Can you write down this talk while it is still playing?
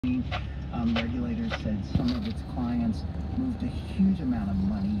Regulators said some of its clients moved a huge amount of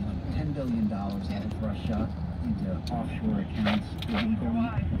money, like $10 billion out of Russia into offshore accounts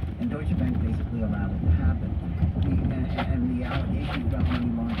illegally, and Deutsche Bank basically allowed it to happen. And the allegations about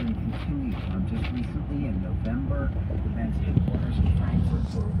money laundering continued. Just recently, in November, the bank's headquarters in Frankfurt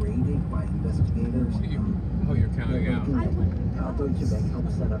were raided by investigators. You're counting out. How Deutsche Bank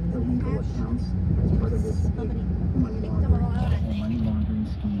helped set up illegal accounts as part of this big money laundering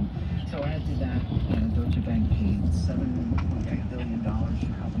scheme. So add to that, Deutsche Bank paid $7.2 billion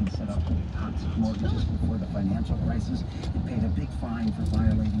for helping set up toxic mortgages before the financial crisis. It paid a big fine for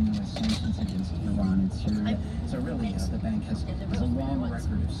violating U.S. sanctions against Iran and Syria. So really, the bank has a long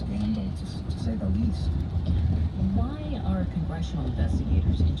record of scandal, to say the least. Why are congressional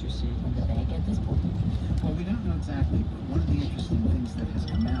investigators interested in the bank at this point? Well, we don't know exactly, but one of the interesting things that has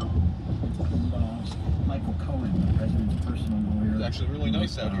come out involves Michael Cohen, the president's personal lawyer. It's actually really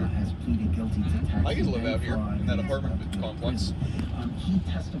nice out here. Has pleaded guilty to tax. I get to live out here in that apartment complex. He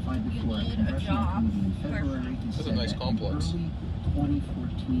testified before a congressional committee in February. This is a nice complex. In early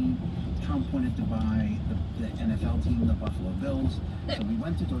 2014, Trump wanted to buy the NFL team, the Buffalo Bills. So we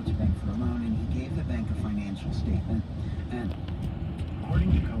went to Deutsche Bank for a loan, and he gave the bank a financial statement. And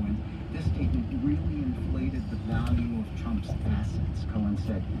according to Cohen, this statement really inflated the value of Trump's assets. Cohen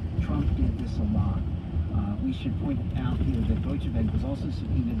said, Trump did this a lot. We should point out here that Deutsche Bank was also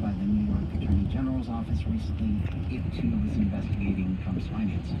subpoenaed by the New York Attorney General's office recently. It too is investigating Trump's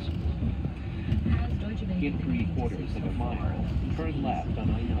finances. In 3/4 of a mile, turn left on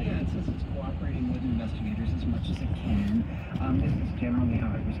I-90. Yeah, it says it's cooperating with investigators as much as it can. This is generally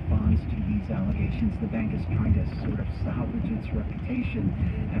how it responds to these allegations. The bank is trying to sort of salvage its reputation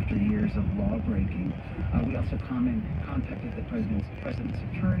after years of law breaking. We also contacted the president's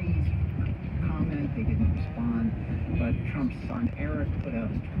attorneys. They didn't respond, but Trump's son Eric put out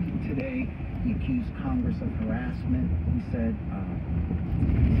a tweet today. He accused Congress of harassment. He said,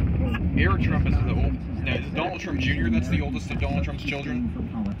 Eric Trump is the old. No, is Donald Trump Jr. That's the oldest of Donald Trump's children. For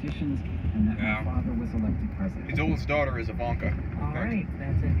politicians, and that my father was elected president. His oldest daughter is Ivanka. All right,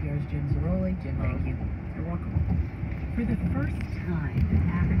 that's NPR's Jim Zaroli. Jim, thank you. You're welcome. For the first time, an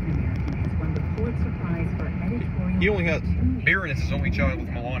African American has won the Pulitzer Prize for editorial. He only has Barron is his only child with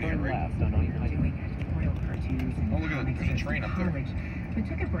Melania, Turn right? left on I-90. Doing editorial cartoons and Oh, look at that. There's a train up there. college, but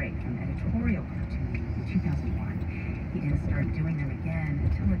took a break from editorial cartooning in 2001. He didn't start doing them again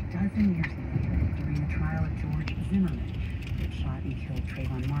until a dozen years later during the trial of George Zimmerman, who shot and killed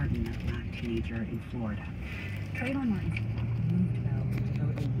Trayvon Martin, a black teenager in Florida. Trayvon Martin's moved Bell to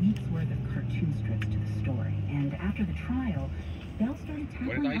devote a week's worth of cartoon strips to the story, and after the trial, Bell started tackling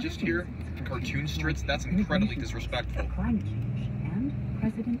What did I just hear? Cartoon strips? That's incredibly disrespectful. Climate change and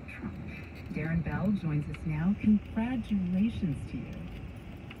President Trump. Darren Bell joins us now. Congratulations to you.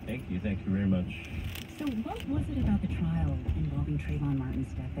 Thank you very much. So what was it about the trial involving Trayvon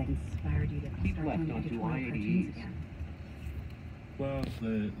Martin's death that inspired you to Keep start left doing onto editorial I-80 cartoons East. again? Well,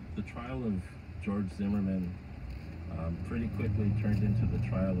 the trial of George Zimmerman pretty quickly turned into the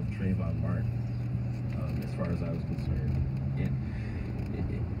trial of Trayvon Martin, as far as I was concerned.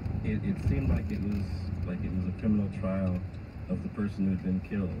 It seemed like it was a criminal trial of the person who had been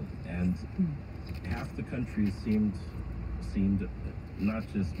killed, and half the country seemed not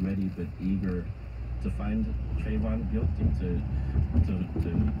just ready but eager to find Trayvon guilty, to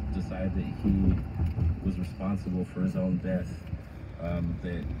decide that he was responsible for his own death,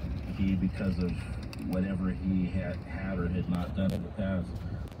 that he, because of whatever he had or had not done in the past,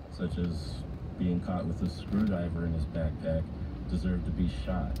 such as being caught with a screwdriver in his backpack, deserved to be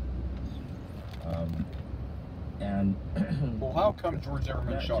shot. And Well, how come George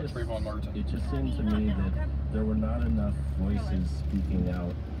Zimmerman shot Trayvon Martin? It just seemed to me that there were not enough voices speaking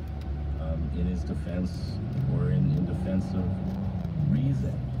out in his defense or in defense of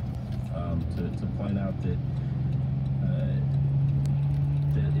reason, to point out that